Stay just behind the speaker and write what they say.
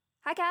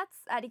Hi cats,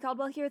 Addie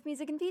Caldwell here with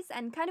Music and Peace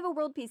and kind of a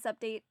world peace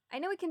update. I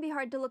know it can be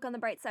hard to look on the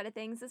bright side of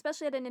things,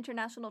 especially at an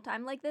international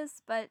time like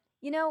this, but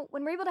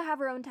when we're able to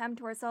have our own time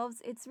to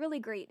ourselves, it's really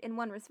great in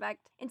one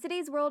respect. In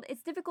today's world,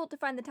 it's difficult to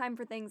find the time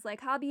for things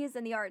like hobbies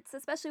and the arts,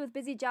 especially with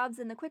busy jobs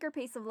and the quicker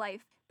pace of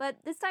life, but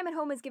this time at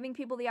home is giving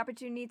people the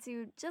opportunity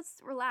to just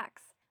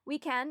relax. We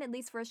can, at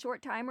least for a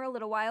short time or a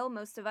little while,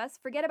 most of us,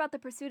 forget about the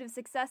pursuit of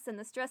success and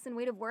the stress and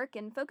weight of work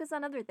and focus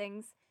on other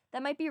things.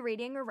 That might be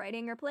reading or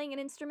writing or playing an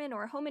instrument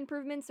or home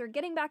improvements or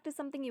getting back to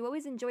something you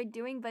always enjoyed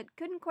doing but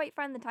couldn't quite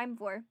find the time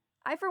for.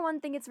 I for one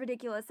think it's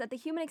ridiculous that the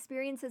human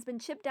experience has been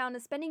chipped down to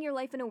spending your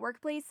life in a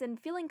workplace and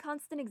feeling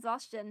constant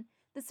exhaustion.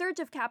 The surge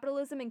of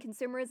capitalism and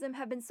consumerism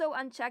have been so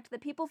unchecked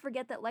that people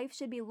forget that life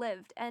should be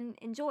lived and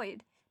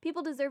enjoyed.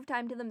 People deserve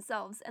time to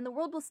themselves, and the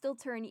world will still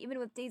turn even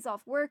with days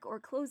off work or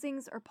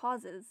closings or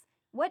pauses.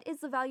 What is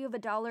the value of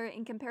 $1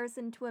 in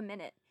comparison to a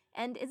minute?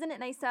 And isn't it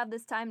nice to have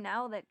this time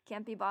now that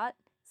can't be bought?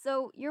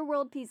 So, your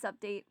world peace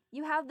update.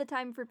 You have the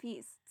time for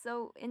peace,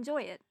 so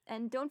enjoy it,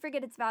 and don't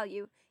forget its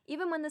value.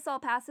 Even when this all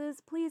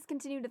passes, please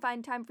continue to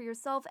find time for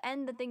yourself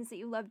and the things that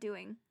you love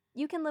doing.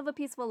 You can live a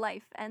peaceful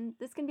life, and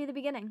this can be the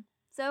beginning.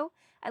 So,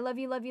 I love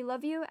you, love you,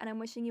 love you, and I'm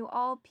wishing you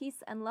all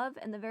peace and love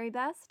and the very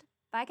best.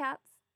 Bye, cats.